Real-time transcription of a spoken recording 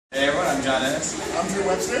I'm John Ennis. I'm Drew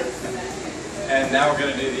Webster. And now we're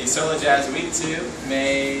going to do the Solo Jazz Week 2,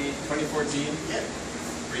 May 2014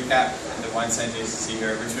 recap at the Wine St. JDEC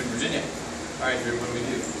here at Richmond, Virginia. Alright, Drew, what do we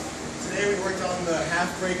do? Today we worked on the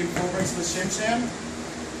half break and full breaks with Shim Sham,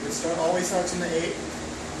 which always starts in the 8.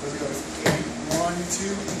 So it goes 8, 1, 2,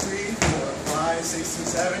 3, 4, 5, 6, and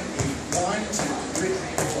 7. 8, 1, 2, 3,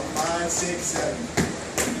 4, 5, 6, 7.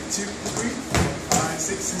 8, 2, 3, 4, 5,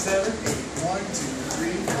 6, and 7. 8, 1, 2,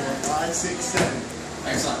 3, 4, 5, 6, 7.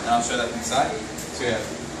 Excellent. And I'll show that from the side. So we have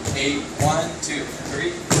 8, 1, 2, 3,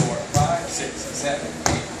 4, 5, 6, 7.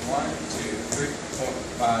 8, 1, 2, 3, 4,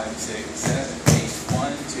 5, 6, 7. 8,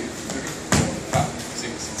 1, 2, 3, 4, 5,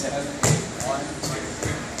 6, 7. 8, 1, 2,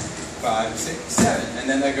 3, 5, 6, 7. And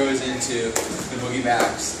then that goes into the boogie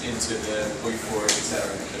backs, into the boogie forwards, etc.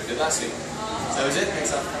 that we did last week. So that was it.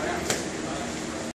 Thanks a lot for coming out.